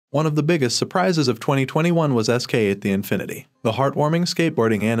One of the biggest surprises of 2021 was SK8 The Infinity. The heartwarming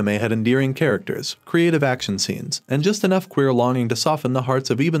skateboarding anime had endearing characters, creative action scenes, and just enough queer longing to soften the hearts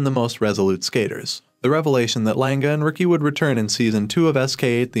of even the most resolute skaters. The revelation that Langa and Ricky would return in Season 2 of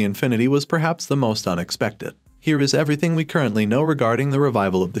SK8 The Infinity was perhaps the most unexpected. Here is everything we currently know regarding the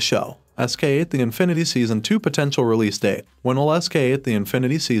revival of the show. SK8 The Infinity Season 2 potential release date. When will SK8 The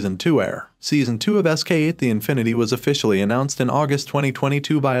Infinity Season 2 air? Season 2 of SK8 The Infinity was officially announced in August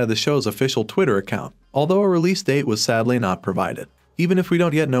 2022 via the show's official Twitter account, although a release date was sadly not provided. Even if we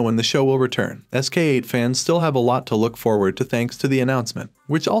don't yet know when the show will return, SK8 fans still have a lot to look forward to thanks to the announcement,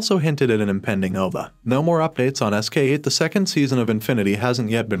 which also hinted at an impending OVA. No more updates on SK8. The second season of Infinity hasn't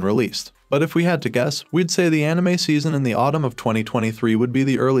yet been released, but if we had to guess, we'd say the anime season in the autumn of 2023 would be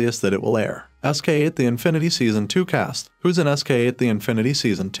the earliest that it will air. SK8 The Infinity Season 2 cast. Who's in SK8 The Infinity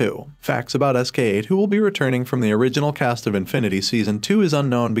Season 2? Facts about SK8 who will be returning from the original cast of Infinity Season 2 is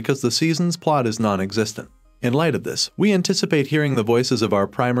unknown because the season's plot is non-existent. In light of this, we anticipate hearing the voices of our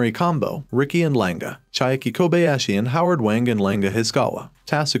primary combo, Ricky and Langa, Chiaki Kobayashi and Howard Wang and Langa Hisakawa,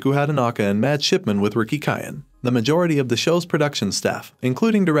 Tasuku Hatanaka and Matt Shipman with Ricky Kayan. The majority of the show's production staff,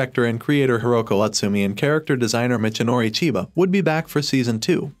 including director and creator Hiroko Utsumi and character designer Michinori Chiba, would be back for Season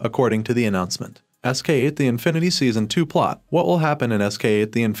 2, according to the announcement. SK8 The Infinity Season 2 plot. What will happen in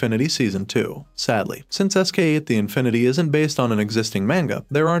SK8 The Infinity Season 2? Sadly, since SK8 The Infinity isn't based on an existing manga,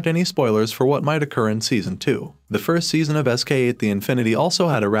 there aren't any spoilers for what might occur in Season 2. The first season of SK8 The Infinity also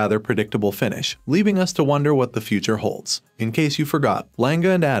had a rather predictable finish, leaving us to wonder what the future holds. In case you forgot,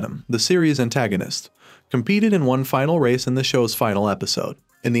 Langa and Adam, the series antagonist, competed in one final race in the show's final episode.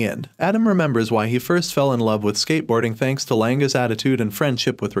 In the end, Adam remembers why he first fell in love with skateboarding thanks to Langa's attitude and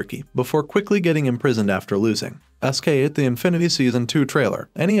friendship with Ricky, before quickly getting imprisoned after losing. SK8 The Infinity Season 2 trailer.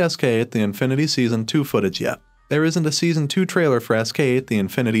 Any SK8 The Infinity Season 2 footage yet? There isn't a Season 2 trailer for SK8 The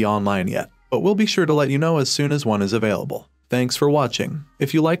Infinity online yet, but we'll be sure to let you know as soon as one is available. Thanks for watching.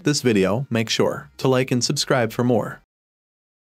 If you liked this video, make sure to like and subscribe for more.